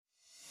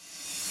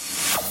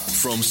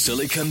From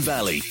Silicon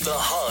Valley, the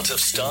heart of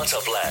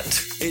startup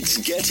land, it's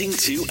Getting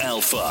to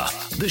Alpha,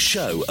 the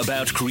show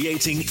about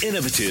creating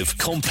innovative,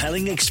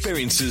 compelling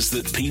experiences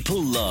that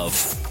people love.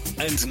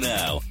 And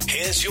now,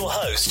 here's your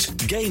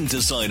host, game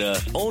designer,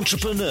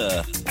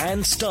 entrepreneur,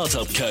 and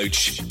startup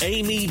coach,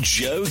 Amy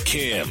Jo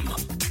Kim.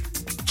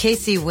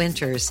 Casey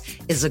Winters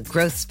is a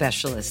growth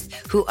specialist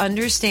who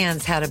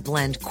understands how to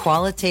blend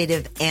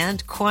qualitative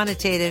and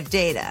quantitative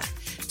data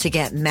to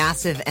get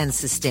massive and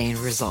sustained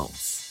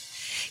results.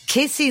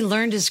 Casey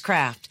learned his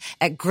craft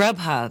at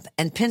Grubhub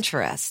and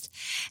Pinterest,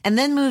 and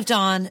then moved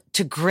on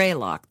to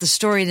Greylock, the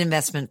storied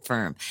investment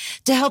firm,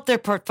 to help their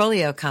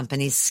portfolio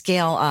companies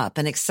scale up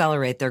and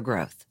accelerate their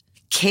growth.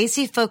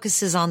 Casey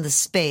focuses on the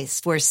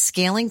space where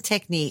scaling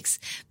techniques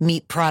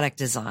meet product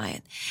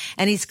design,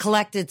 and he's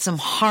collected some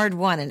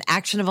hard-won and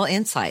actionable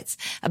insights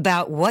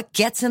about what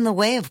gets in the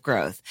way of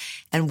growth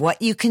and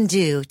what you can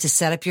do to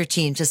set up your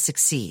team to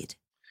succeed.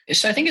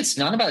 So I think it's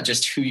not about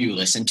just who you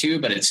listen to,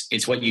 but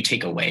it's what you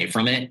take away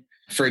from it.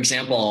 For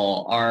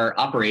example, our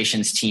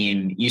operations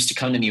team used to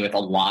come to me with a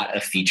lot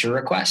of feature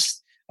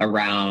requests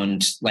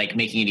around like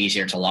making it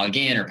easier to log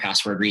in or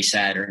password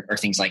reset or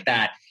things like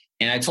that.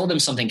 And I told them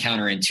something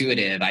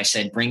counterintuitive. I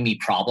said, bring me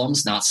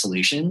problems, not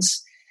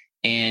solutions.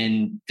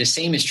 And the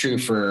same is true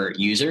for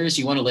users.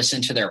 You want to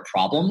listen to their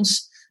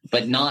problems,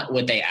 but not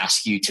what they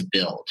ask you to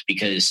build,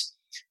 because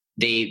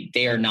they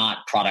are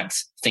not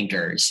product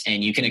thinkers,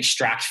 and you can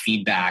extract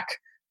feedback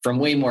from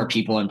way more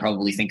people and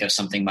probably think of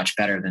something much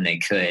better than they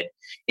could.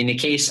 In the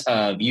case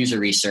of user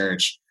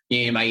research,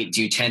 you might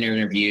do 10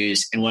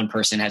 interviews and one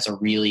person has a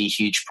really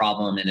huge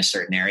problem in a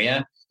certain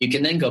area. You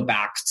can then go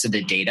back to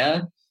the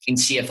data and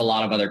see if a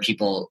lot of other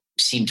people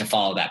seem to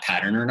follow that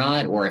pattern or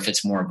not, or if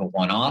it's more of a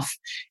one-off.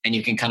 And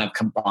you can kind of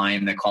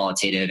combine the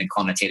qualitative and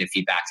quantitative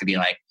feedback to be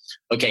like,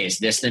 okay, is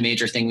this the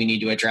major thing we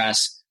need to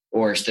address?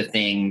 Or is the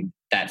thing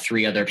that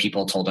 3 other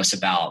people told us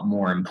about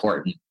more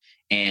important?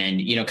 And,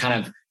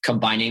 kind of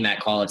combining that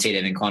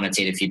qualitative and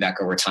quantitative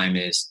feedback over time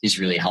is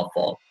really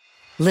helpful.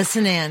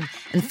 Listen in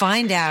and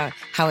find out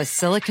how a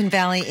Silicon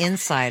Valley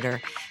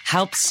insider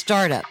helps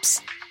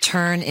startups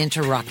turn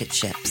into rocket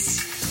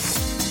ships.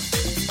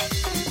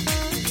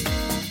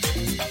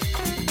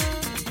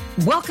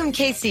 Welcome,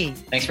 Casey.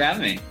 Thanks for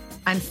having me.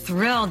 I'm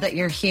thrilled that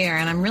you're here,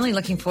 and I'm really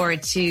looking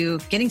forward to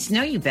getting to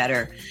know you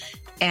better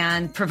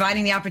and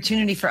providing the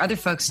opportunity for other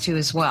folks to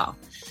as well.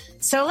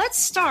 So let's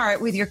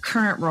start with your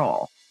current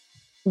role.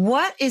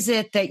 What is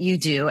it that you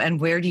do and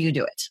where do you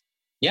do it?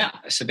 Yeah.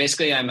 So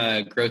basically, I'm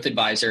a growth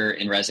advisor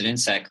in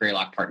residence at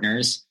Greylock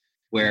Partners.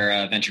 We're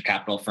a venture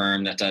capital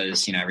firm that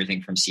does,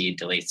 everything from seed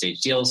to late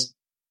stage deals.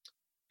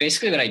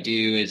 Basically, what I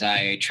do is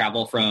I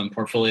travel from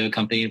portfolio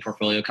company to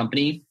portfolio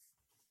company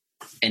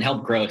and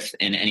help growth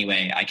in any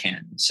way I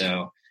can.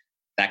 So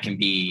that can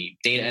be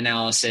data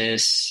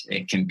analysis.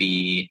 It can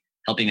be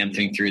helping them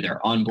think through their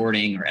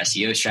onboarding or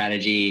SEO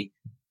strategy.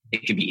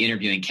 It could be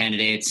interviewing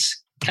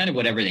candidates, kind of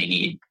whatever they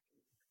need.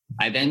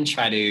 I then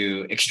try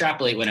to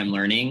extrapolate what I'm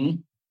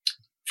learning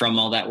from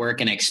all that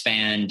work and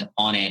expand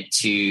on it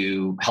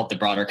to help the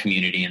broader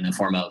community in the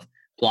form of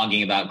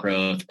blogging about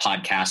growth,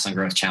 podcasts on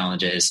growth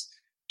challenges,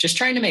 just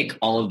trying to make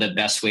all of the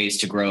best ways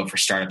to grow for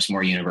startups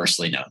more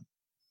universally known.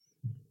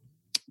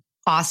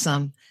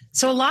 Awesome.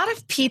 So a lot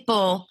of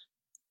people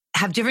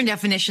have different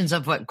definitions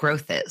of what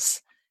growth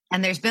is.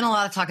 And there's been a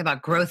lot of talk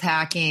about growth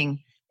hacking,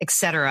 et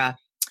cetera.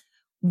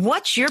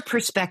 What's your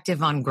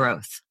perspective on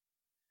growth?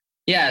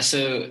 Yeah,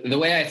 so the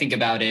way I think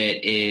about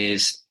it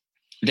is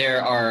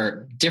there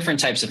are different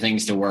types of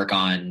things to work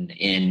on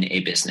in a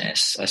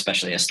business,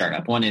 especially a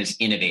startup. One is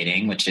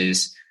innovating, which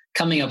is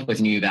coming up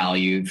with new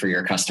value for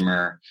your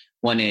customer.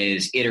 One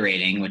is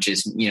iterating, which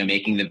is,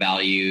 making the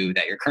value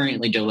that you're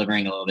currently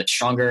delivering a little bit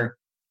stronger.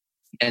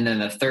 And then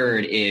the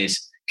third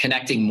is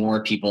connecting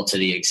more people to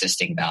the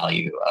existing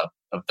value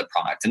of the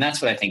product. And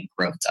that's what I think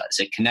growth does.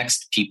 It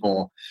connects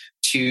people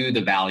to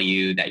the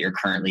value that you're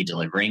currently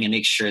delivering and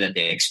makes sure that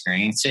they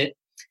experience it.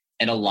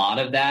 And a lot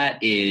of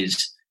that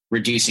is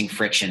reducing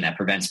friction that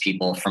prevents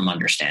people from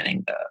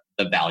understanding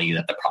the value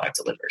that the product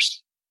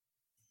delivers.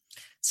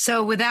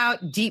 So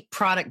without deep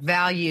product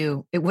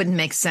value, it wouldn't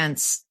make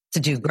sense to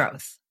do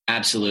growth.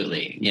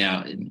 Absolutely.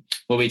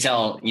 What we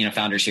tell,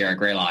 founders here at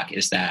Greylock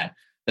is that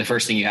the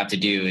first thing you have to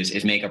do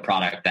is make a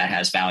product that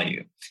has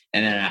value.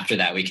 And then after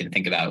that, we can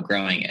think about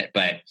growing it.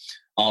 But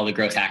all the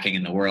growth hacking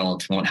in the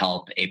world won't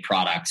help a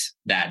product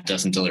that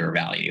doesn't deliver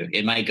value.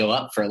 It might go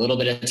up for a little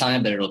bit at a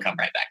time, but it'll come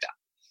right back down.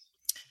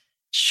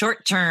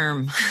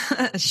 Short-term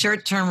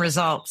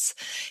results.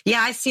 Yeah,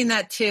 I've seen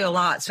that too a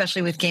lot,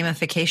 especially with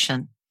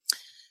gamification.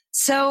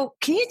 So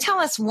can you tell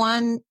us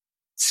one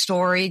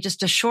story,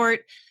 just a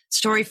short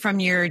story from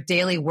your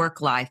daily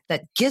work life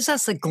that gives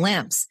us a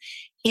glimpse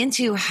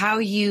into how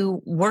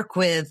you work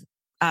with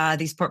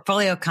these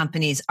portfolio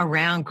companies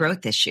around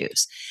growth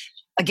issues?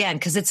 Again,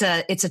 because it's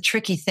a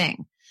tricky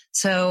thing.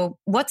 So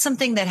what's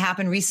something that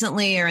happened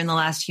recently or in the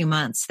last few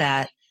months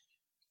that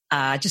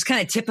just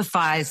kind of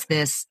typifies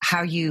this,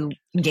 how you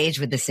engage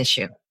with this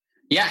issue?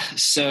 Yeah.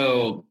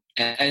 So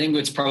I think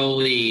what's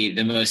probably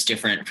the most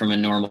different from a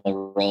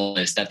normal role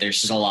is that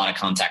there's just a lot of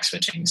context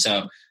switching.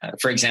 So,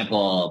 for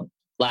example,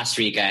 last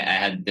week I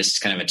had this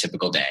kind of a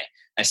typical day.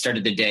 I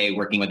started the day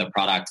working with a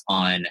product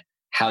on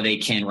how they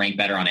can rank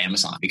better on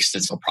Amazon because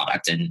it's a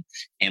product and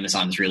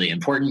Amazon is really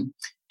important.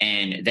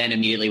 And then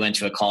immediately went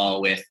to a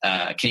call with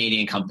a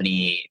Canadian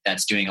company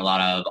that's doing a lot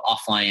of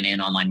offline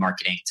and online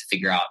marketing to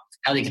figure out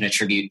how they can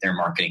attribute their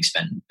marketing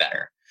spend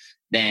better.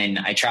 Then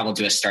I traveled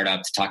to a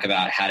startup to talk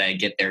about how to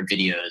get their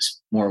videos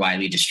more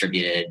widely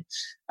distributed.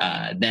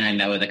 Then I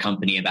met with a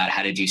company about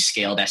how to do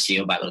scaled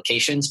SEO by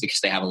locations because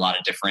they have a lot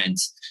of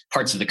different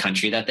parts of the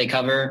country that they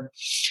cover.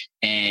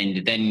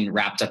 And then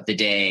wrapped up the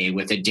day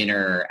with a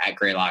dinner at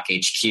Greylock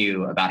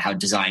HQ about how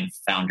design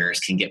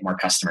founders can get more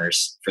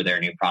customers for their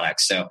new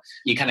products. So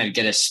you kind of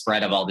get a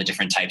spread of all the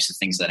different types of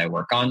things that I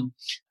work on.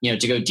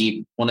 To go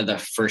deep, one of the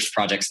first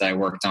projects that I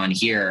worked on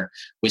here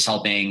was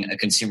helping a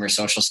consumer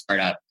social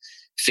startup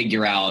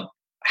figure out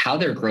how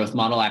their growth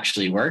model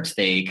actually worked.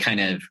 They kind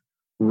of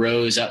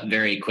rose up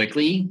very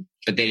quickly,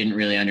 but they didn't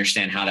really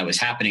understand how that was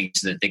happening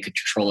so that they could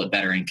control it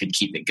better and could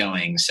keep it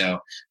going. So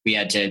we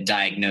had to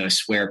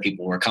diagnose where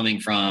people were coming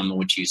from,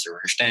 which users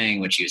were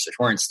staying, which users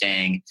weren't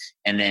staying,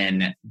 and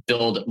then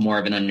build more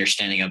of an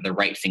understanding of the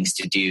right things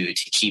to do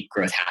to keep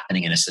growth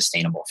happening in a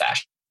sustainable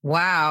fashion.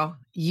 Wow.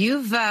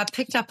 You've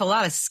picked up a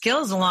lot of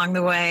skills along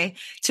the way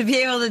to be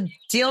able to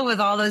deal with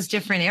all those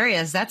different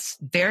areas. That's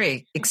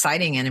very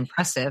exciting and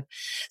impressive.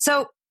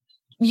 So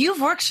you've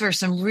worked for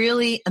some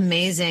really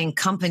amazing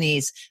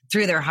companies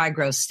through their high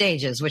growth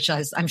stages, which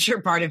is, I'm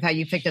sure, part of how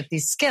you picked up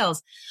these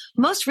skills.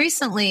 Most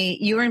recently,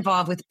 you were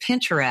involved with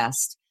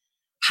Pinterest.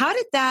 How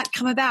did that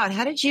come about?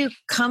 How did you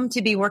come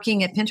to be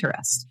working at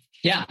Pinterest?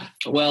 Yeah.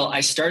 Well,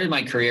 I started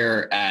my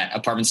career at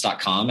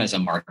apartments.com as a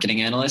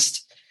marketing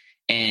analyst.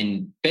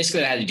 And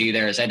basically what I had to do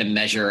there is I had to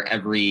measure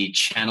every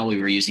channel we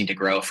were using to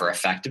grow for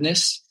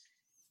effectiveness.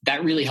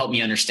 That really helped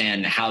me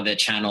understand how the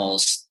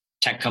channels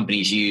tech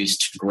companies use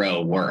to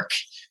grow work.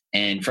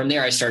 And from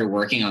there, I started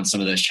working on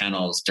some of those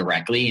channels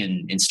directly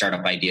in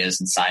startup ideas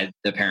inside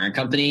the parent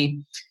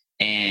company.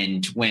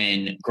 And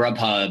when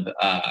Grubhub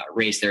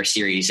raised their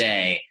Series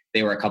A,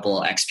 they were a couple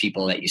of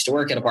ex-people that used to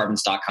work at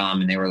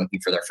apartments.com, and they were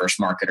looking for their first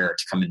marketer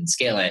to come in and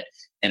scale it.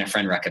 And a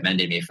friend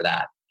recommended me for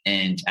that.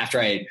 And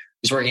after I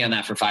was working on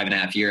that for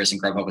 5.5 years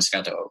and Grubhub was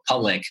about to go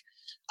public,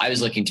 I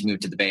was looking to move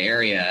to the Bay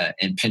Area,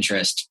 and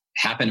Pinterest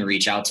happened to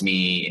reach out to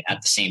me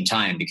at the same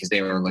time because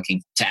they were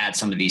looking to add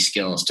some of these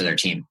skills to their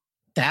team.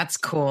 That's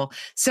cool.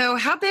 So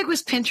how big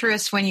was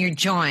Pinterest when you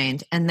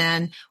joined? And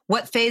then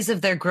what phase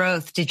of their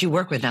growth did you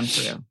work with them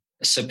through?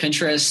 So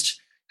Pinterest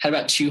had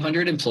about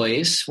 200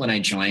 employees when I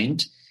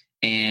joined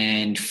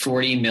and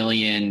 40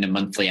 million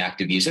monthly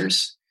active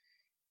users.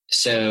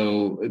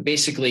 So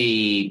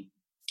basically,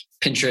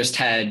 Pinterest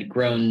had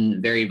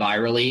grown very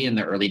virally in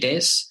the early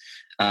days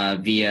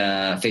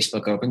via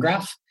Facebook Open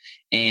Graph.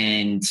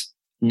 And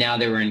now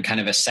they were in kind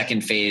of a second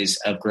phase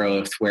of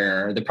growth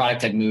where the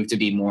product had moved to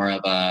be more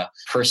of a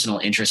personal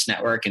interest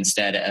network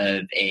instead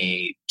of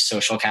a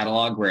social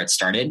catalog where it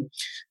started.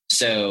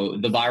 So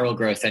the viral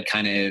growth had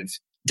kind of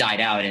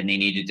died out and they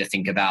needed to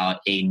think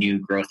about a new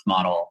growth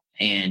model.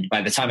 And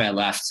by the time I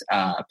left,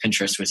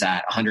 Pinterest was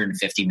at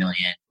 150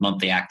 million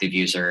monthly active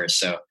users.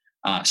 So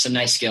some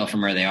nice scale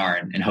from where they are,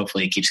 and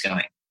hopefully it keeps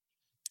going.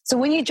 So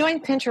when you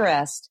joined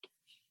Pinterest,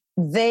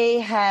 they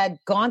had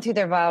gone through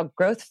their viral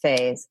growth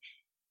phase.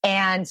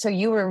 And so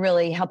you were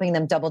really helping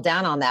them double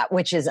down on that,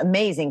 which is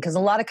amazing because a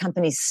lot of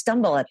companies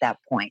stumble at that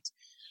point.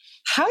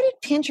 How did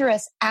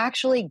Pinterest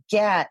actually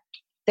get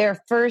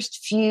their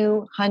first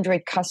few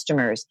hundred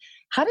customers?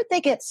 How did they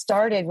get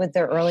started with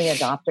their early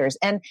adopters?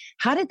 And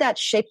how did that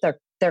shape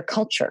their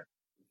culture?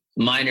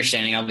 My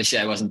understanding, obviously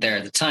I wasn't there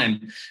at the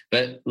time,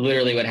 but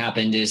literally what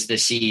happened is the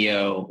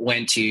CEO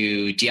went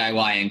to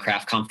DIY and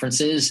craft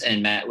conferences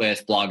and met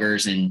with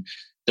bloggers and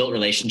built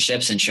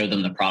relationships and showed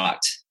them the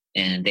product.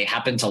 And they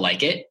happened to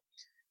like it.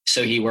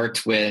 So he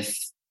worked with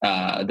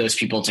those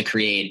people to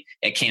create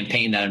a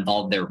campaign that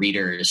involved their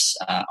readers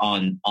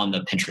on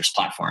the Pinterest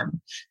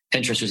platform.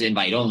 Pinterest was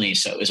invite only,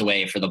 so it was a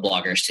way for the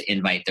bloggers to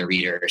invite their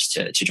readers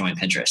to join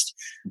Pinterest.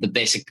 The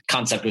basic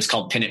concept was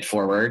called Pin It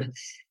Forward.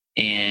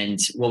 And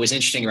what was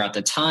interesting about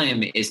the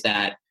time is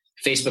that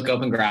Facebook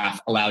Open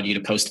Graph allowed you to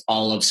post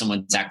all of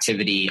someone's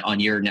activity on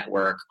your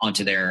network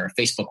onto their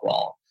Facebook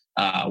wall,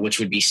 which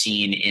would be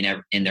seen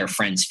in their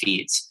friends'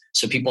 feeds.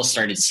 So people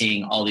started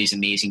seeing all these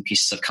amazing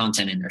pieces of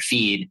content in their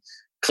feed,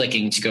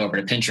 clicking to go over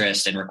to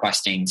Pinterest and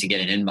requesting to get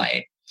an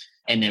invite.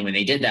 And then when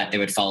they did that, they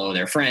would follow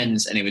their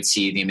friends and they would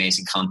see the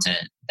amazing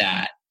content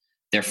that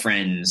their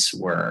friends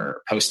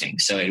were posting.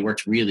 So it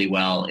worked really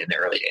well in the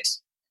early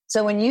days.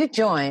 So when you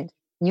joined,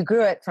 you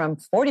grew it from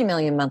 40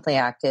 million monthly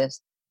actives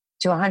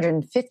to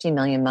 150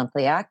 million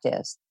monthly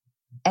actives.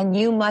 And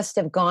you must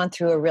have gone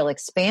through a real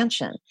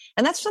expansion.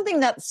 And that's something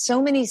that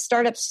so many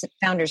startup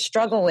founders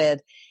struggle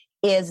with,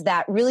 is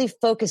that really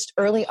focused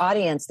early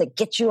audience that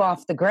gets you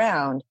off the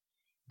ground.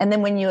 And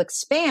then when you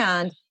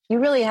expand, you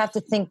really have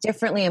to think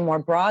differently and more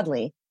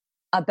broadly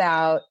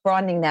about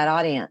broadening that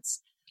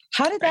audience.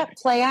 How did that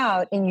play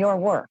out in your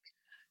work?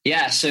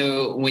 Yeah.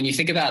 So when you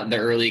think about the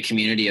early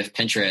community of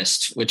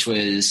Pinterest, which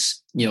was,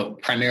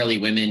 primarily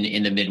women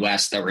in the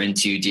Midwest that were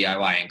into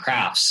DIY and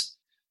crafts,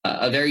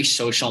 a very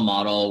social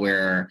model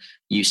where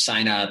you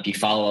sign up, you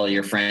follow all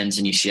your friends,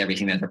 and you see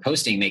everything that they're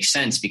posting makes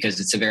sense because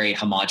it's a very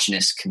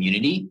homogenous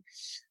community.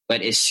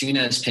 But as soon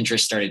as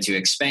Pinterest started to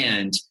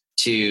expand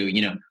to,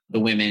 the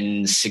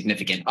women's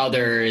significant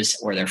others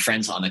or their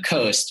friends on the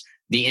coast,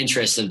 the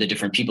interests of the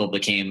different people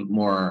became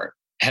more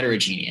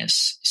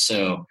heterogeneous.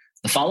 So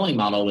the following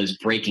model was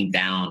breaking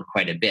down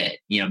quite a bit.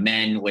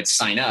 Men would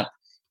sign up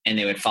and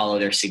they would follow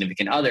their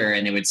significant other,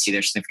 and they would see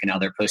their significant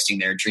other posting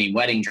their dream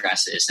wedding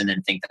dresses and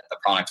then think that the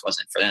product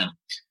wasn't for them.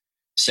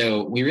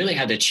 So we really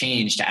had to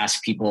change to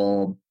ask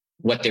people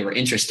what they were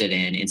interested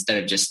in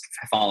instead of just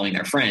following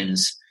their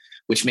friends,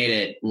 which made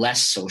it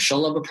less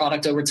social of a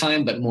product over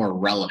time, but more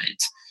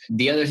relevant.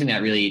 The other thing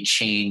that really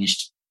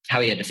changed how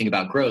we had to think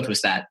about growth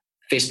was that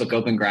Facebook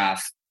Open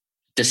Graph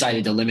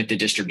decided to limit the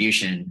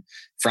distribution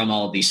from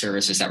all of these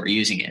services that were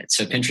using it.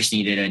 So Pinterest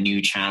needed a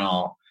new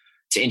channel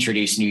to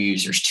introduce new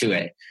users to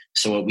it.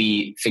 So what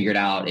we figured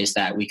out is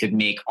that we could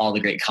make all the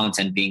great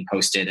content being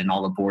posted and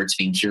all the boards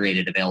being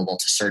curated available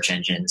to search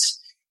engines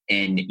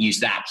and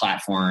use that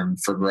platform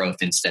for growth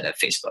instead of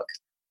Facebook.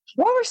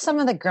 What were some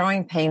of the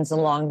growing pains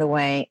along the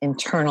way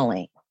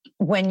internally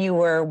when you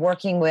were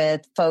working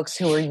with folks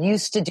who were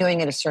used to doing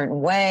it a certain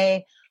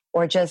way,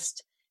 or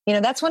just,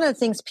 that's one of the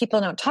things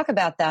people don't talk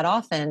about that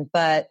often,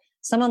 but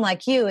someone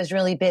like you has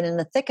really been in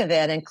the thick of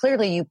it, and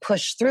clearly you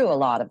pushed through a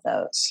lot of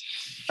those,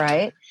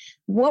 right?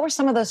 What were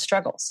some of those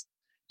struggles?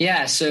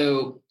 Yeah.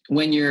 So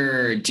when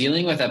you're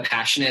dealing with a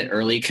passionate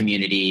early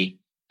community,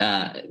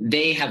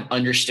 they have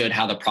understood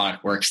how the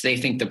product works. They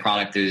think the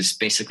product is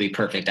basically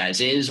perfect as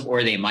is,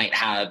 or they might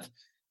have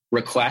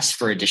requests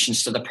for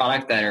additions to the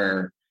product that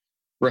are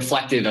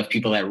reflective of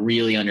people that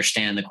really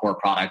understand the core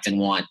product and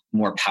want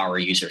more power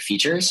user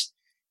features.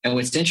 And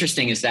what's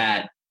interesting is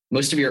that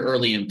most of your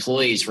early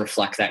employees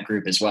reflect that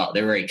group as well.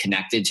 They're very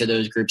connected to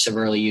those groups of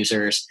early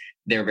users.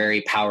 They're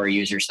very power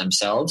users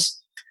themselves.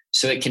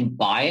 So it can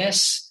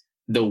bias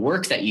the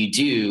work that you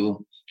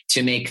do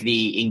to make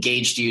the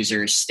engaged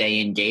users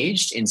stay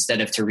engaged instead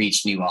of to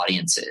reach new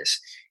audiences.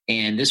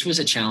 And this was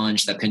a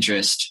challenge that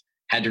Pinterest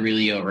had to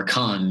really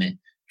overcome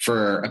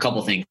for a couple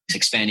of things,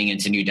 expanding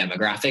into new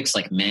demographics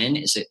like men,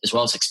 as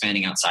well as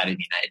expanding outside of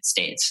the United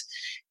States.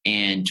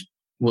 And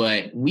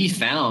what we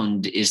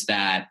found is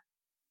that,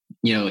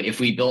 if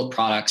we built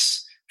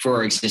products for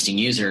our existing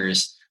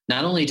users,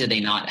 not only did they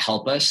not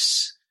help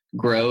us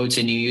grow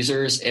to new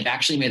users, it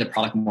actually made the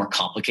product more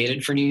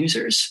complicated for new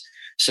users.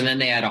 So then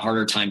they had a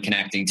harder time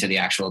connecting to the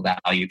actual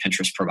value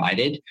Pinterest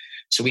provided.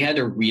 So we had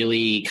to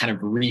really kind of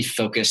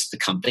refocus the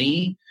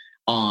company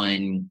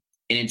on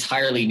an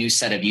entirely new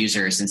set of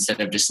users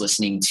instead of just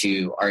listening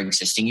to our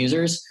existing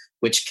users,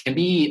 which can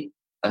be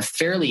a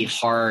fairly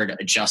hard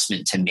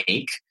adjustment to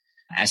make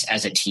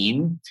as a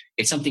team.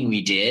 It's something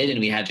we did, and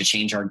we had to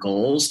change our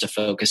goals to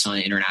focus on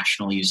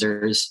international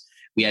users.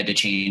 We had to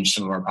change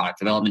some of our product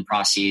development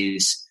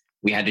processes.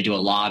 We had to do a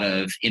lot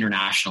of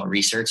international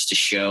research to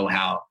show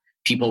how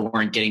people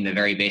weren't getting the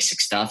very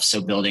basic stuff.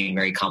 So building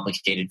very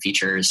complicated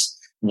features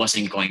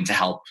wasn't going to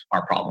help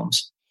our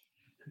problems.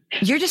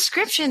 Your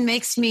description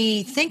makes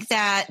me think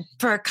that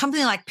for a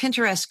company like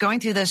Pinterest going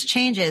through those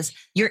changes,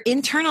 your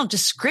internal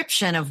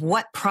description of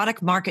what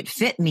product market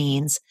fit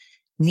means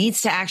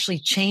needs to actually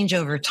change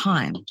over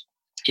time.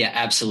 Yeah,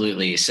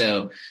 absolutely.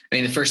 So,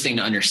 the first thing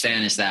to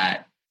understand is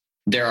that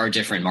there are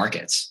different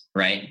markets,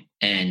 right?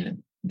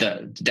 And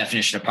the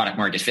definition of product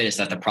market fit is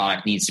that the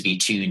product needs to be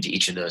tuned to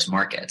each of those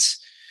markets.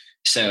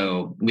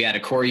 So we had a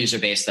core user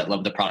base that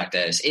loved the product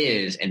as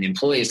is, and the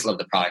employees loved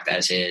the product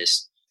as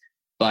is.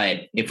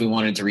 But if we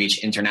wanted to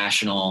reach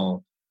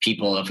international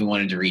people, if we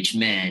wanted to reach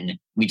men,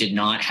 we did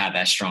not have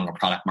as strong a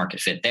product market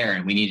fit there.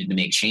 And we needed to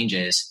make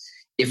changes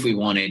if we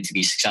wanted to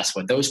be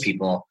successful with those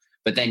people.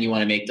 But then you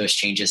want to make those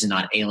changes and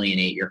not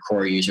alienate your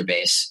core user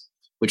base,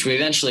 which we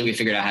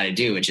figured out how to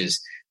do, which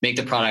is make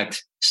the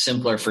product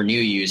simpler for new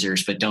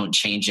users, but don't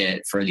change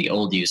it for the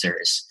old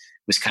users.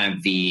 Was kind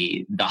of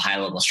the high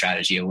level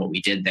strategy of what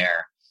we did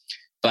there.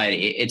 But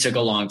it took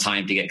a long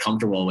time to get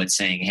comfortable with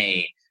saying,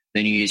 hey,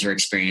 the new user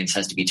experience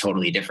has to be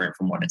totally different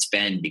from what it's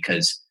been,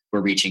 because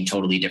we're reaching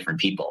totally different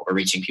people. We're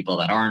reaching people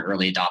that aren't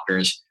early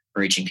adopters.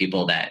 We're reaching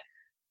people that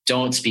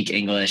don't speak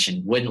English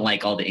and wouldn't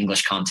like all the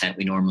English content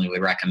we normally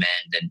would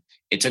recommend. And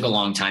it took a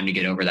long time to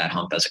get over that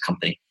hump as a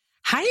company.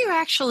 How do you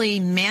actually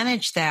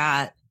manage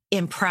that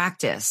in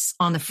practice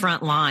on the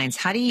front lines?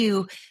 How do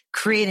you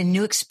create a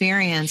new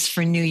experience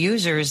for new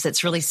users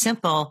that's really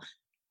simple,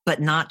 but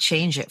not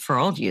change it for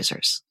old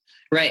users?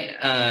 Right.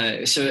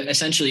 So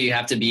essentially you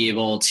have to be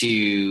able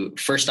to,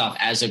 first off,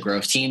 as a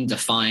growth team,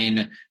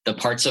 define the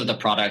parts of the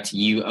product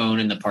you own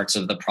and the parts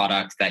of the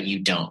product that you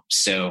don't.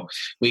 So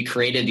we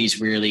created these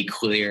really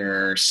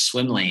clear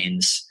swim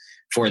lanes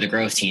for the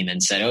growth team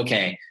and said,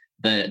 okay,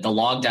 the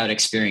logged out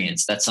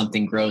experience, that's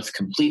something growth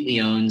completely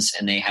owns,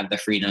 and they have the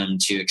freedom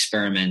to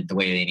experiment the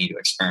way they need to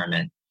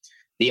experiment.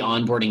 The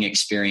onboarding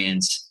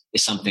experience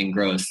is something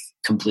growth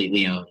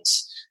completely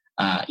owns.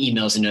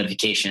 emails and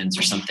notifications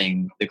or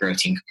something the growth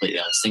team completely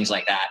does, things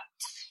like that.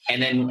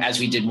 And then as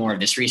we did more of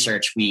this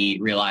research, we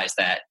realized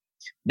that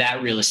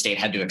real estate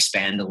had to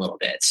expand a little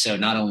bit. So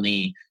not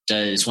only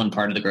does one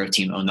part of the growth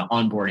team own the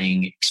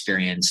onboarding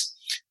experience,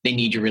 they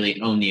need to really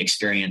own the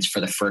experience for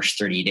the first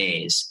 30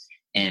 days.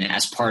 And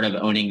as part of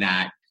owning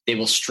that, they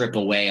will strip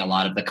away a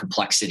lot of the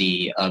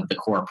complexity of the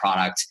core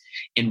product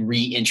and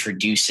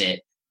reintroduce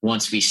it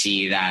once we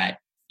see that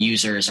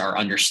users are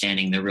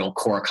understanding the real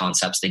core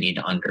concepts they need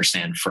to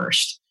understand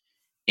first.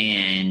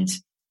 And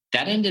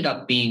that ended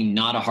up being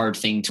not a hard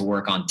thing to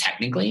work on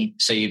technically.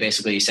 So you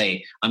basically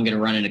say, I'm going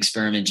to run an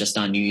experiment just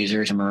on new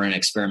users. I'm going to run an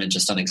experiment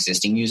just on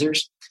existing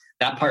users.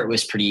 That part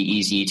was pretty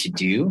easy to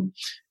do.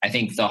 I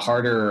think the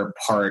harder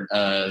part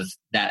of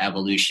that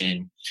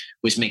evolution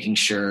was making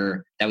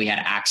sure that we had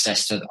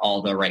access to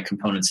all the right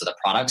components of the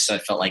product. So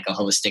it felt like a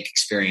holistic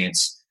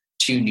experience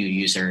to new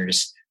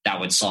users that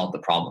would solve the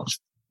problem.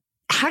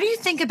 How do you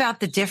think about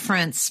the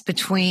difference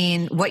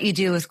between what you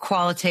do with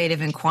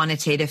qualitative and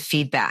quantitative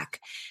feedback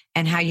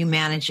and how you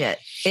manage it?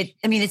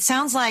 It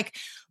sounds like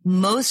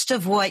most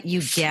of what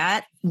you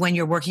get when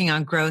you're working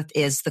on growth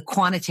is the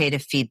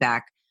quantitative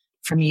feedback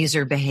from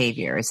user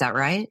behavior. Is that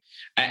right?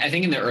 I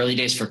think in the early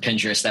days for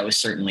Pinterest, that was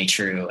certainly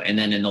true. And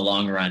then in the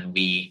long run,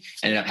 we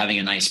ended up having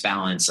a nice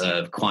balance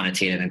of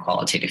quantitative and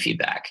qualitative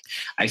feedback.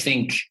 I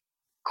think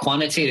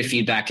quantitative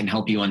feedback can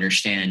help you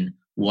understand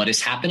what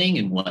is happening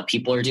and what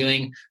people are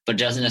doing, but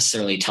doesn't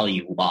necessarily tell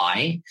you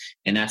why.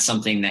 And that's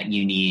something that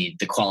you need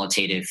the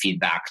qualitative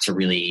feedback to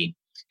really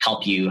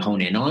help you hone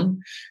in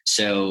on.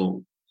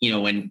 So,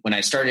 when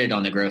I started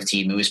on the growth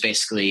team, it was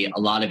basically a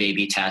lot of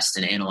A/B tests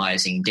and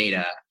analyzing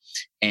data.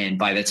 And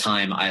by the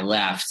time I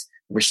left,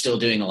 we're still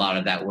doing a lot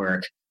of that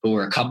work, but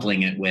we're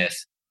coupling it with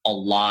a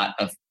lot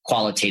of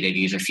qualitative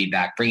user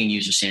feedback, bringing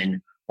users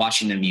in,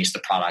 watching them use the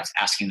product,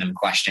 asking them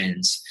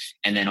questions,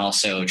 and then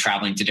also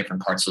traveling to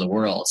different parts of the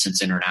world,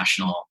 since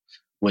international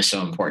was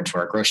so important to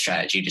our growth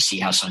strategy, to see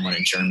how someone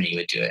in Germany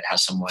would do it, how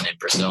someone in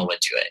Brazil would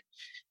do it.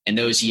 And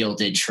those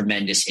yielded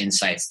tremendous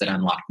insights that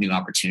unlocked new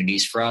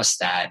opportunities for us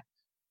that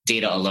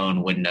data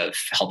alone wouldn't have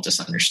helped us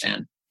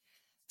understand.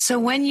 So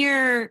when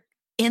you're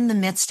in the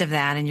midst of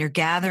that and you're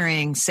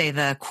gathering, say,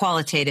 the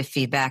qualitative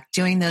feedback,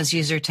 doing those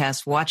user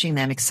tests, watching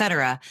them, et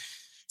cetera,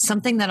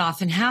 something that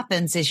often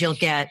happens is you'll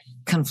get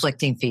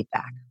conflicting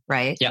feedback,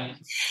 right? Yeah.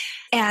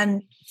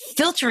 And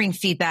filtering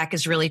feedback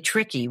is really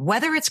tricky,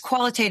 whether it's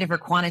qualitative or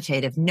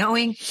quantitative,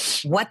 knowing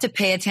what to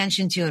pay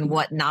attention to and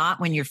what not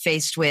when you're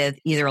faced with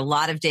either a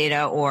lot of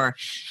data or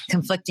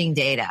conflicting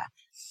data.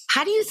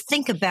 How do you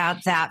think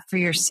about that for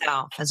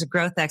yourself as a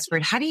growth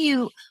expert? How do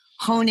you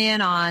hone in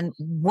on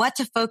what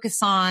to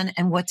focus on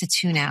and what to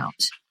tune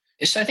out?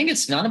 So I think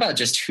it's not about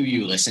just who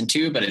you listen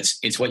to, but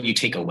it's what you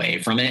take away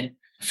from it.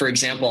 For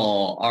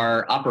example,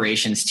 our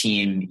operations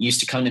team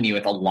used to come to me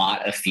with a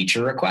lot of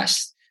feature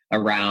requests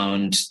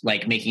around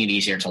like making it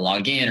easier to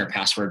log in or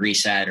password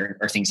reset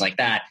or things like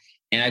that.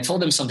 And I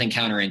told them something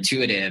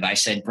counterintuitive. I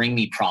said, bring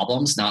me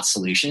problems, not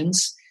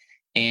solutions.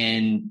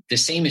 And the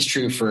same is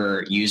true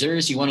for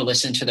users. You want to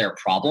listen to their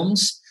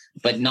problems,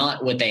 but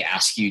not what they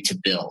ask you to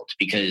build,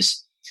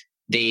 because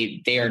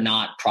they are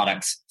not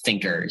product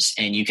thinkers,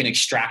 and you can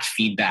extract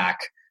feedback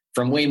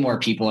from way more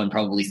people and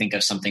probably think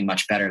of something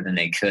much better than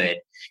they could.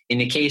 In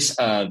the case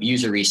of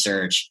user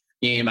research,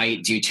 you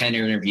might do 10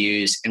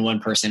 interviews and one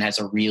person has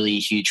a really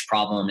huge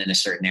problem in a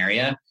certain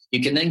area.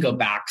 You can then go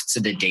back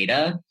to the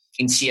data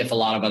and see if a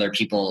lot of other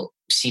people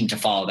seem to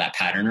follow that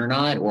pattern or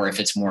not, or if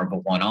it's more of a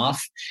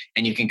one-off.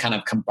 And you can kind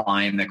of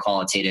combine the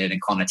qualitative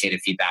and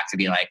quantitative feedback to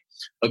be like,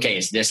 okay,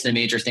 is this the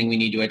major thing we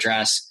need to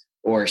address?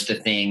 Or is the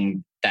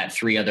thing that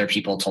 3 other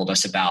people told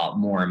us about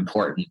more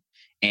important?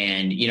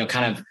 And,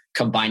 kind of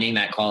combining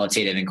that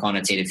qualitative and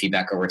quantitative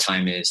feedback over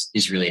time is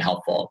really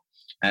helpful.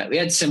 We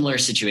had a similar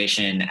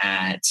situation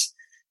at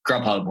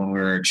Grubhub when we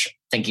were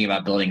thinking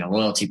about building a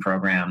loyalty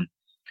program.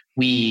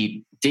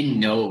 We didn't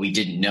know what we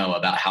didn't know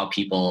about how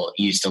people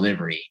use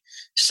delivery.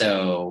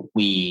 So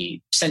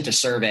we sent a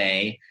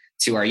survey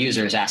to our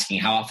users asking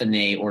how often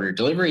they ordered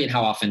delivery and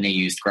how often they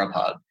used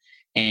Grubhub.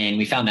 And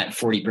we found that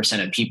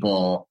 40% of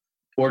people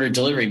ordered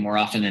delivery more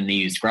often than they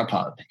used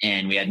Grubhub.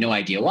 And we had no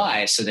idea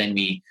why. So then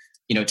we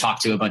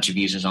talked to a bunch of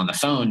users on the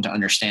phone to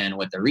understand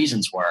what the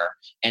reasons were.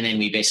 And then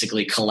we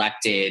basically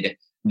collected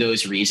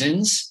those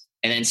reasons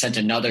and then sent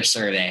another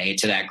survey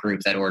to that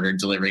group that ordered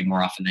delivery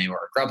more often than they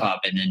ordered Grubhub.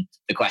 And then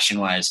the question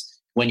was,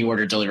 when you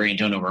order delivery and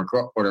don't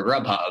order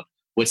Grubhub,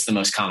 what's the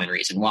most common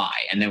reason why?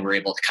 And then we're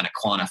able to kind of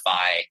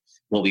quantify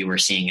what we were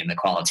seeing in the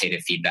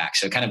qualitative feedback.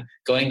 So kind of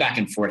going back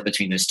and forth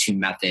between those two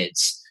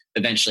methods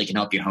eventually can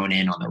help you hone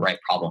in on the right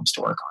problems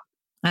to work on.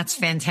 That's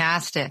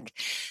fantastic.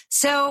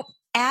 So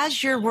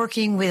as you're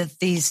working with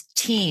these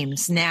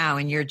teams now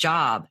in your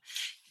job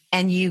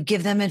and you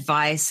give them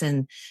advice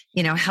and,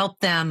 help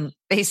them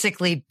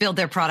basically build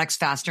their products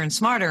faster and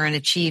smarter and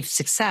achieve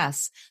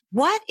success,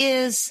 what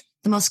is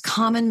the most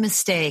common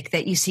mistake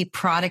that you see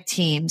product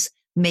teams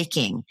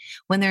making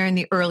when they're in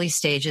the early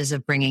stages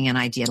of bringing an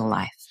idea to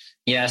life?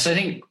 Yeah. So I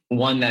think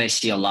one that I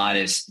see a lot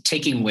is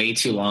taking way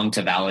too long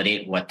to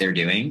validate what they're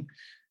doing.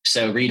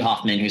 So Reid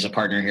Hoffman, who's a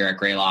partner here at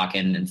Greylock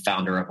and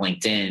founder of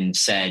LinkedIn,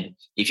 said,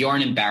 if you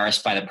aren't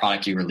embarrassed by the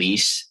product you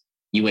release,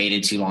 you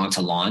waited too long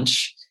to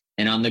launch.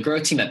 And on the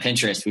growth team at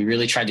Pinterest, we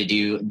really tried to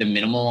do the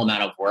minimal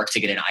amount of work to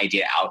get an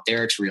idea out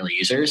there to real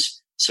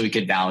users so we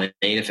could validate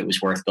if it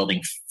was worth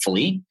building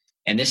fully.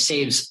 And this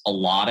saves a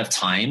lot of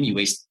time. You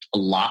waste a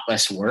lot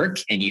less work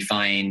and you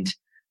find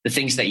the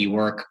things that you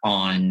work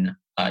on,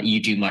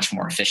 you do much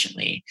more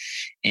efficiently.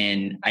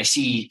 And I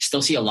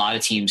still see a lot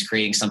of teams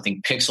creating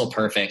something pixel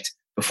perfect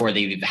before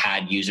they've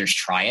had users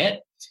try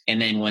it.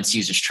 And then once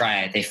users try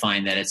it, they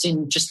find that it's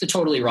in just the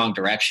totally wrong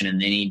direction and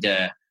they need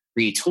to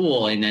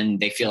retool. And then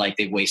they feel like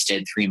they've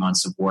wasted 3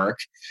 months of work.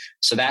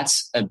 So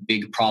that's a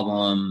big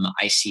problem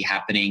I see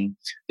happening.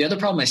 The other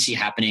problem I see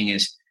happening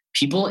is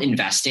people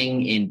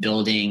investing in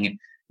building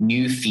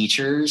new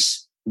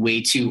features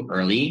way too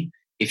early.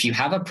 If you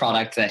have a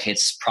product that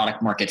hits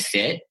product market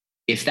fit,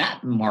 if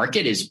that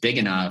market is big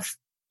enough,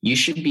 you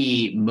should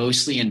be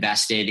mostly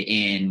invested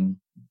in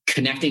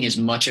connecting as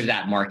much of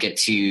that market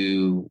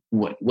to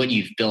what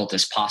you've built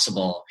as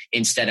possible,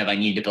 instead of I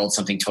need to build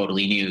something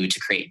totally new to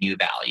create new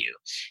value.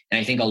 And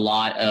I think a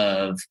lot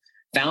of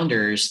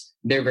founders,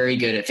 they're very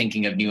good at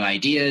thinking of new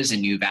ideas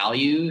and new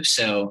value.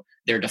 So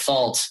their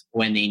default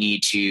when they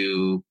need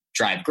to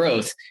drive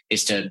growth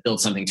is to build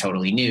something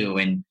totally new.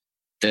 And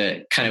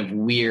the kind of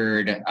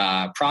weird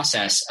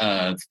process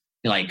of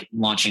like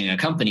launching a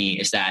company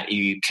is that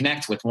you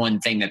connect with one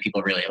thing that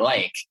people really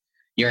like.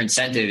 Your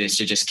incentive is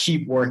to just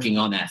keep working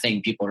on that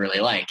thing people really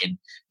like and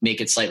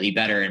make it slightly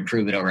better,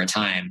 improve it over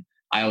time.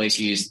 I always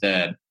use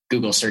the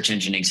Google search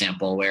engine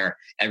example where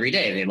every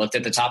day they looked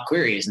at the top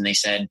queries and they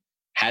said,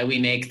 how do we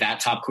make that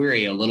top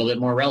query a little bit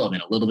more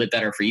relevant, a little bit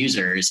better for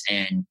users?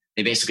 And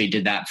they basically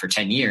did that for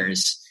 10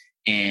 years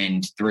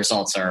and the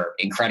results are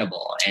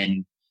incredible.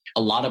 And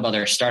a lot of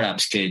other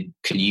startups could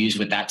use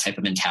with that type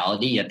of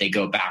mentality, yet they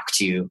go back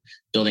to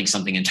building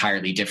something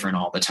entirely different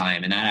all the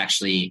time. And that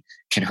actually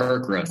can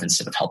hurt growth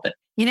instead of help it.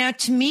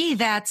 To me,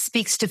 that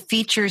speaks to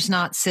features,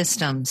 not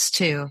systems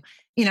too.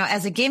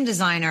 As a game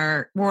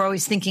designer, we're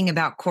always thinking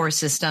about core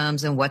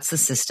systems and what's the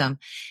system,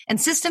 and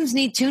systems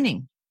need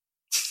tuning.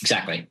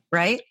 Exactly.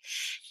 Right.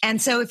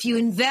 And so if you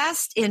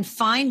invest in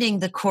finding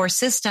the core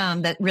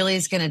system that really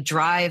is going to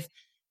drive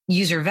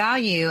user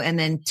value and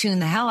then tune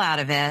the hell out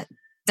of it,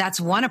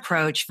 that's one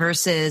approach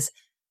versus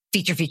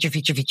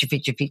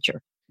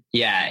feature.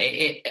 Yeah.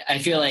 I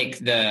feel like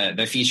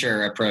the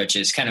feature approach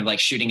is kind of like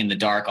shooting in the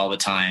dark all the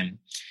time.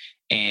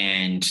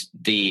 And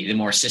the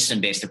more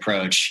system-based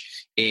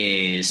approach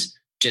is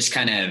just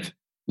kind of,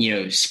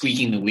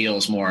 squeaking the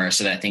wheels more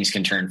so that things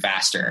can turn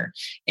faster.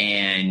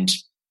 And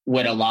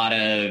what a lot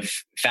of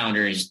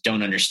founders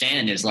don't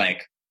understand is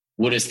like,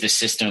 what does the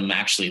system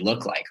actually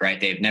look like, right?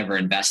 They've never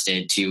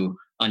invested to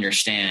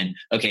understand,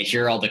 okay,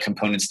 here are all the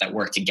components that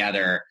work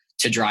together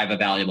to drive a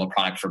valuable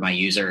product for my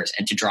users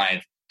and to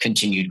drive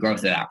continued growth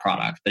of that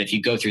product. But if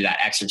you go through that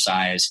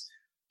exercise,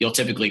 you'll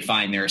typically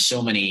find there are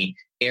so many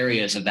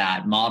areas of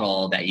that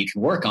model that you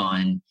can work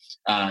on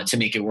to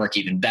make it work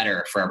even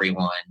better for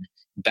everyone,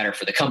 better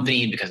for the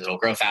company because it'll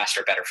grow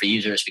faster, better for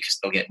users because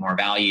they'll get more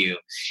value,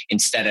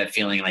 instead of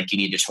feeling like you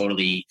need to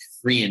totally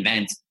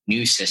reinvent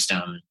new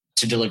system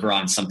to deliver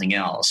on something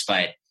else.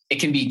 But it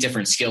can be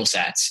different skill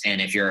sets.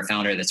 And if you're a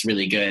founder that's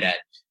really good at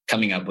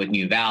coming up with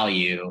new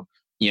value,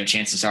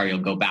 chances are you'll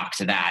go back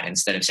to that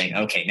instead of saying,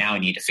 okay, now I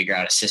need to figure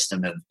out a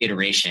system of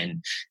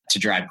iteration to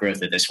drive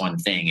growth of this one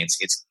thing.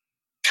 It's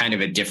kind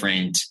of a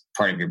different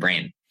part of your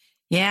brain.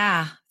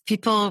 Yeah.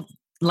 People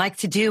like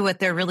to do what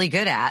they're really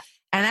good at.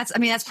 And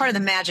that's part of the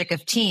magic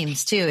of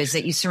teams too, is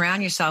that you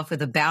surround yourself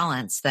with a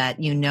balance that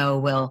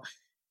will,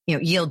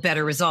 yield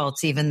better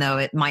results, even though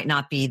it might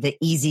not be the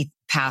easy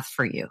path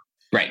for you.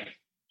 Right.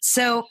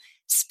 So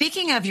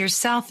speaking of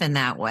yourself in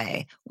that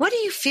way, what do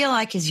you feel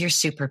like is your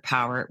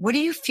superpower? What do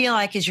you feel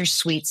like is your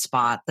sweet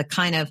spot, the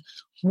kind of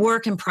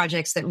work and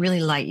projects that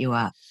really light you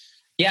up?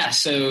 Yeah.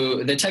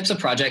 So the types of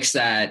projects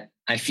that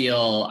I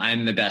feel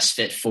I'm the best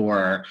fit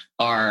for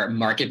are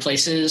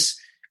marketplaces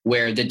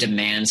where the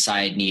demand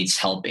side needs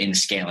help in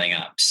scaling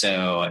up.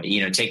 So,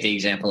 take the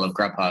example of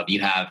Grubhub.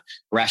 You have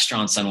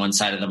restaurants on one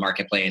side of the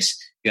marketplace.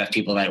 You have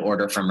people that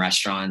order from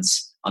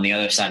restaurants on the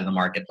other side of the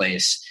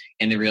marketplace.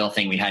 And the real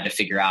thing we had to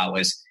figure out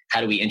was, how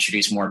do we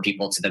introduce more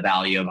people to the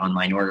value of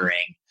online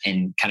ordering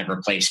and kind of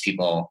replace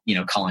people,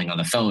 calling on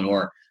the phone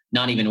or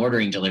not even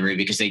ordering delivery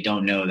because they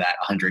don't know that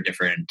 100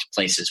 different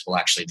places will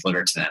actually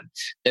deliver to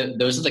them.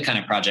 Those are the kind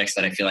of projects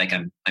that I feel like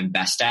I'm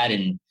best at.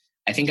 And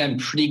I think I'm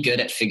pretty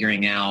good at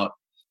figuring out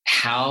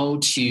how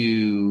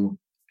to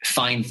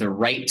find the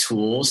right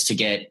tools to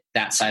get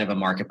that side of a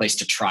marketplace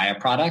to try a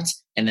product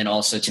and then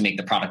also to make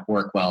the product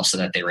work well so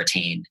that they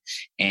retain.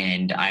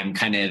 And I'm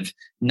kind of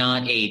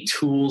not a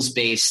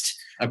tools-based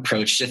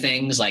approach to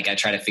things. Like I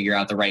try to figure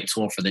out the right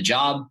tool for the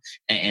job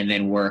and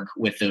then work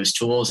with those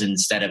tools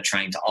instead of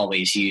trying to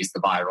always use the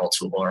viral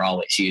tool or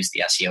always use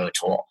the SEO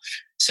tool.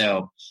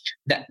 So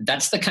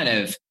that's the kind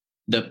of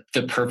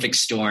the perfect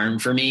storm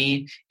for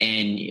me.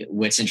 And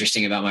what's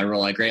interesting about my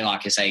role at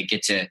Greylock is I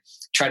get to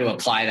try to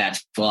apply that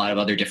to a lot of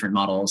other different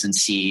models and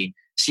see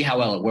how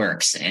well it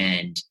works.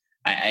 And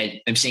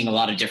I'm seeing a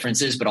lot of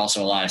differences, but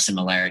also a lot of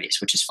similarities,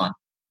 which is fun.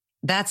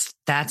 That's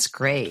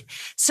great.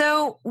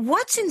 So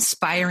what's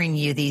inspiring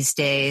you these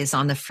days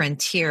on the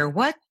frontier?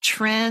 What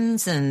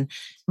trends and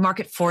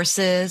market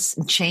forces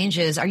and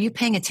changes are you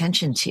paying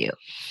attention to?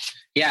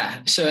 Yeah.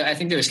 So I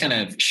think there's kind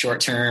of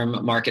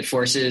short-term market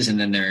forces and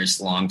then there's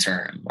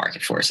long-term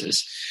market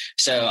forces.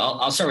 So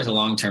I'll start with the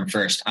long-term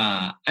first.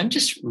 I'm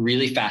just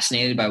really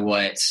fascinated by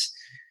what's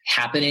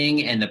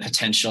happening and the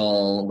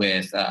potential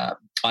with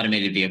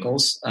automated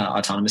vehicles,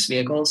 autonomous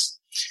vehicles.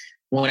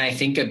 When I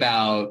think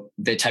about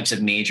the types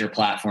of major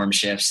platform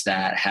shifts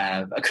that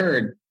have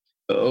occurred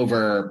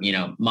over,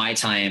 my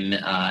time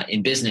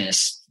in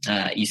business,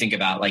 you think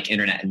about like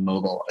internet and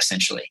mobile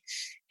essentially,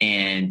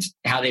 and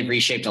how they've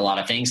reshaped a lot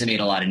of things and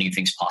made a lot of new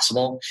things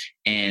possible.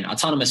 And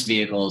autonomous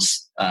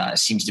vehicles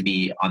seems to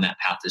be on that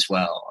path as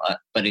well.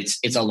 But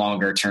it's a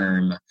longer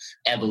term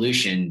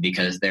evolution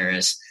because there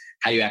is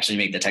how do you actually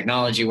make the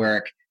technology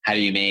work? How do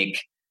you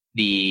make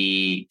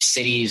the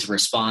cities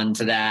respond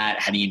to that?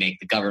 How do you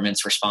make the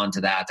governments respond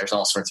to that? There's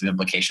all sorts of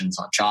implications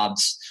on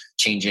jobs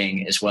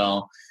changing as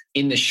well.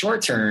 In the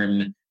short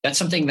term, that's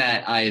something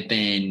that I've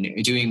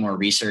been doing more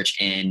research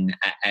in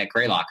at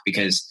Greylock,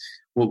 because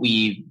what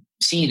we've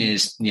seen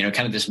is,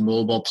 kind of this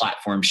mobile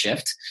platform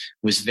shift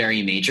was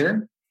very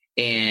major.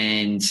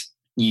 And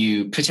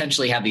you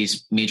potentially have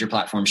these major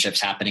platform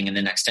shifts happening in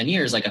the next 10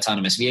 years, like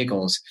autonomous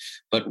vehicles.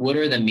 But what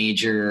are the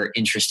major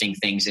interesting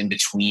things in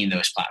between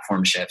those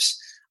platform shifts?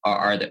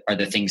 Are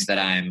the things that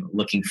I'm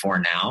looking for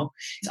now.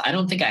 I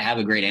don't think I have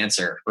a great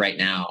answer right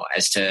now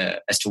as to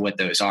what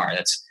those are.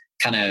 That's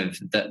kind of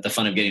the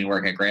fun of getting to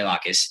work at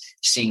Greylock, is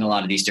seeing a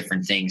lot of these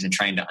different things and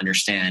trying to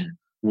understand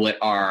what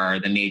are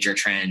the major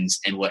trends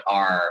and what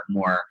are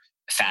more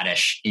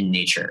faddish in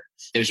nature.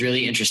 There's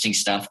really interesting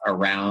stuff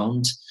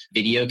around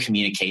video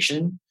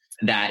communication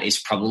that is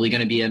probably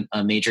going to be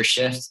a major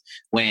shift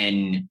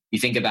when you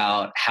think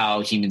about how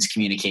humans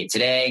communicate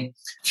today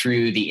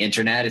through the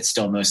internet. It's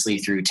still mostly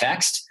through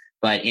text,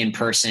 but in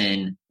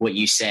person, what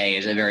you say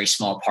is a very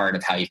small part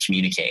of how you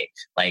communicate.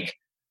 Like,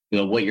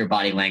 what your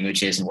body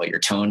language is and what your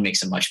tone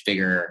makes a much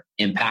bigger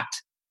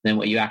impact than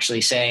what you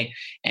actually say.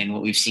 And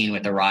what we've seen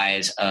with the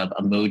rise of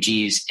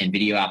emojis and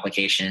video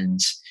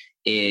applications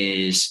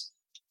is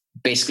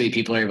basically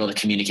people are able to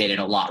communicate in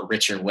a lot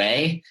richer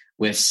way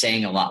with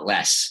saying a lot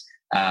less.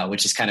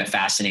 Which is kind of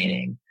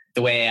fascinating.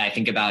 The way I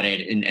think about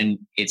it, and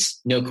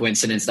it's no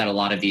coincidence that a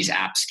lot of these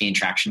apps gain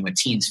traction with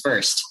teens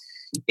first,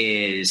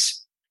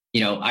 is,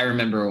 I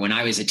remember when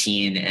I was a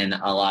teen and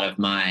a lot of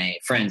my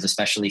friends,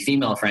 especially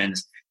female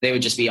friends, they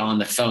would just be on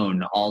the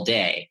phone all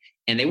day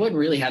and they wouldn't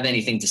really have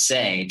anything to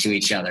say to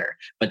each other,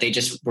 but they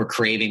just were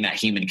craving that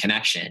human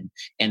connection,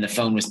 and the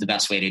phone was the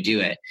best way to do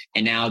it.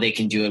 And now they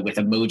can do it with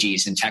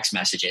emojis and text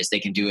messages. They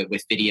can do it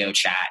with video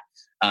chat.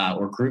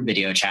 Or group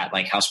video chat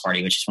like House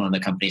Party, which is one of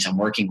the companies I'm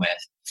working with.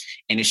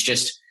 And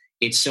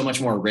it's so much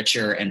more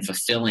richer and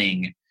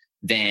fulfilling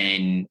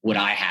than what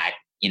I had,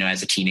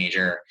 as a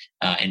teenager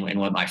and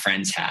what my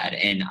friends had.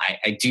 And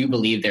I do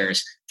believe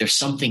there's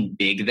something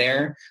big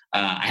there.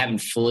 I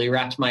haven't fully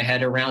wrapped my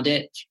head around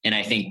it. And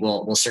I think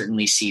we'll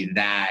certainly see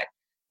that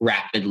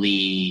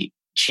rapidly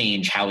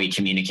change how we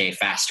communicate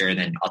faster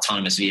than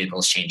autonomous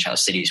vehicles change how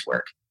cities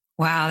work.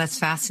 Wow, that's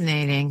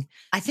fascinating.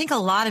 I think a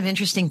lot of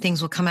interesting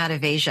things will come out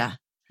of Asia,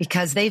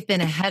 because they've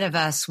been ahead of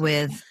us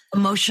with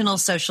emotional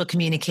social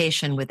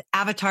communication, with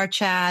avatar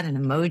chat and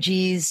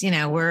emojis.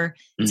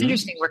 It's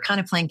interesting. We're kind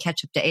of playing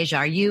catch up to Asia.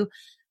 Are you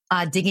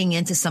digging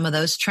into some of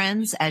those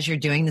trends as you're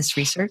doing this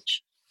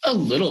research? A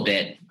little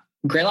bit.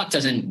 Greylock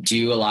doesn't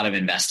do a lot of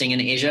investing in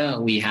Asia.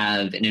 We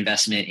have an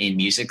investment in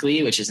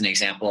Musical.ly, which is an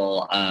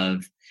example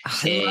of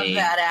I love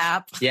that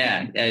app.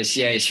 Yeah,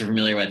 you're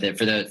familiar with it.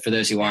 For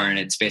those who aren't,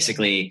 it's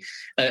basically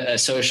a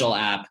social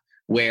app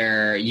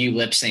where you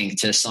lip sync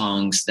to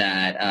songs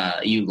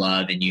that you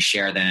love and you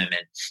share them,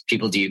 and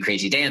people do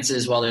crazy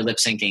dances while they're lip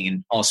syncing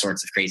and all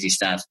sorts of crazy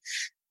stuff.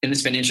 And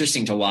it's been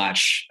interesting to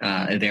watch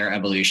their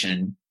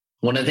evolution.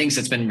 One of the things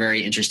that's been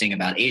very interesting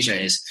about Asia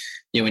is,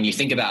 when you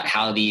think about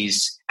how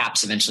these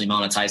apps eventually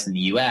monetize in the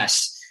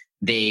US,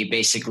 they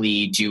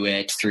basically do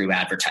it through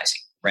advertising,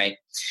 right?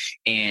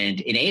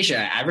 And in Asia,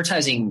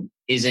 advertising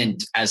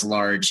isn't as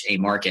large a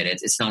market.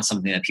 It's not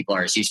something that people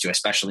are as used to,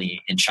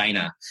 especially in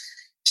China.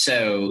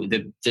 So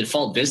the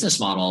default business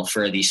model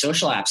for these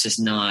social apps is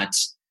not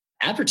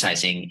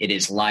advertising, it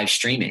is live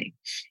streaming.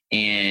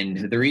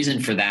 And the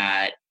reason for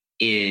that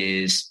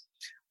is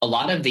a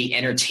lot of the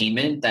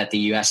entertainment that the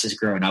US has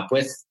grown up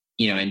with,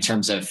 in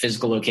terms of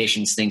physical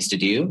locations, things to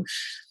do,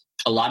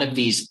 a lot of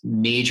these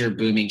major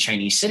booming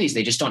Chinese cities,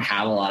 they just don't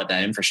have a lot of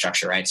that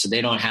infrastructure, right? So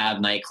they don't have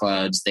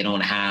nightclubs, they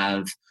don't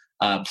have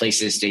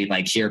places to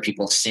hear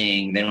people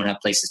sing, they don't have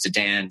places to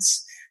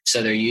dance.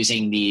 So they're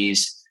using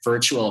these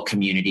virtual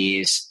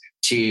communities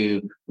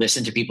to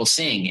listen to people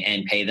sing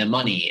and pay them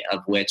money,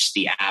 of which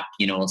the app,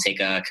 will take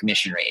a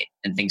commission rate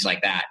and things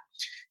like that.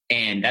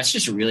 And that's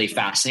just really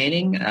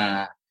fascinating.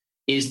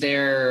 Is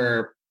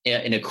there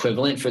an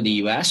equivalent for the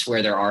US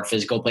where there are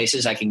physical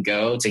places I can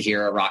go to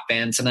hear a rock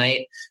band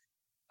tonight?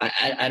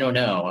 I don't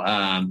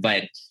know.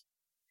 But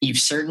you've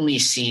certainly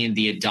seen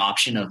the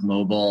adoption of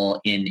mobile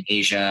in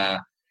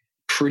Asia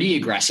pretty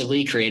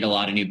aggressively create a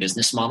lot of new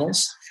business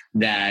models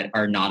that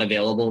are not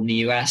available in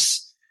the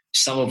US,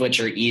 some of which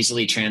are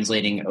easily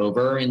translating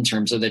over in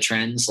terms of the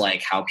trends,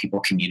 like how people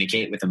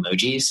communicate with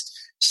emojis,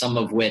 some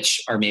of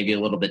which are maybe a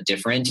little bit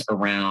different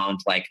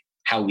around like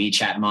how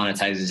WeChat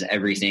monetizes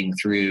everything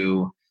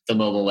through the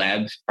mobile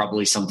web,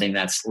 probably something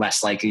that's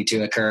less likely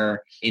to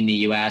occur in the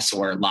US,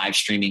 or live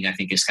streaming, I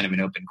think, is kind of an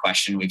open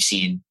question. We've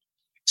seen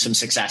some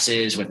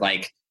successes with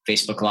like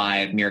Facebook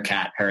Live,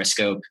 Meerkat,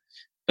 Periscope,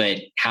 but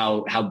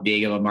how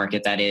big of a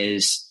market that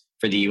is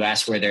for the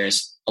US, where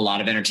there's a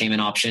lot of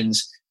entertainment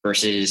options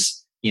versus,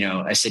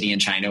 a city in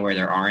China where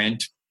there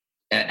aren't,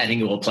 I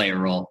think it will play a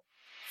role.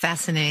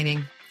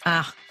 Fascinating.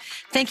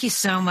 Thank you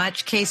so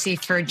much, Casey,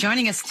 for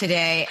joining us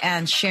today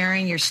and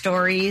sharing your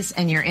stories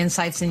and your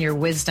insights and your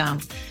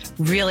wisdom.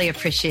 Really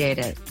appreciate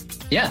it.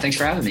 Yeah, thanks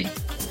for having me.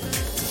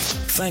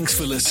 Thanks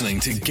for listening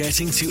to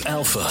Getting to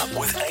Alpha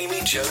with Amy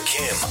Jo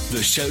Kim,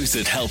 the shows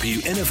that help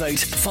you innovate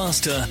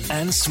faster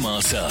and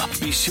smarter.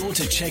 Be sure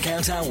to check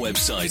out our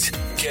website,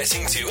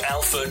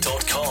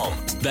 gettingtoalpha.com.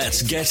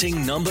 That's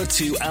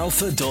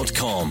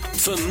getting2alpha.com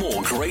for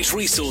more great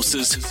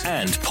resources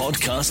and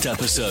podcast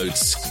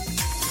episodes.